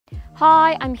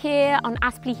Hi, I'm here on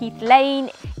Aspley Heath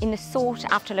Lane in the sought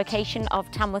after location of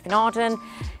Tanworth-In-Arden.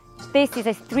 This is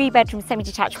a 3-bedroom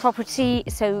semi-detached property,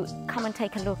 so come and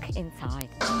take a look inside.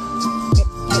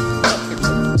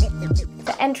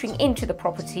 So entering into the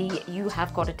property, you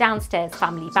have got a downstairs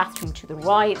family bathroom to the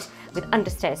right with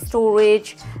understairs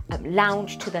storage,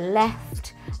 lounge to the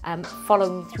left,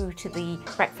 following through to the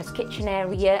breakfast kitchen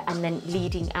area and then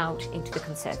leading out into the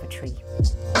conservatory.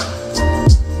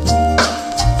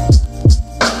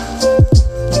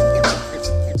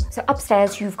 So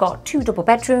upstairs you've got 2 double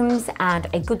bedrooms and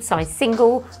a good sized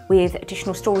single with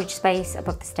additional storage space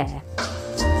above the stair.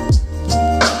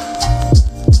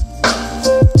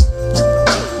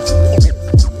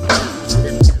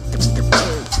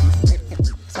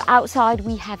 So outside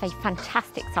we have a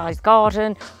fantastic sized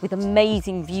garden with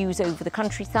amazing views over the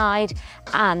countryside,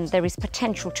 and there is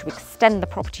potential to extend the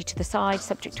property to the side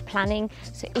subject to planning.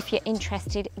 So if you're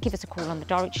interested, give us a call on the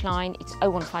Dorridge line. It's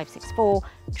 01564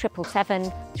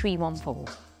 777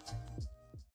 314.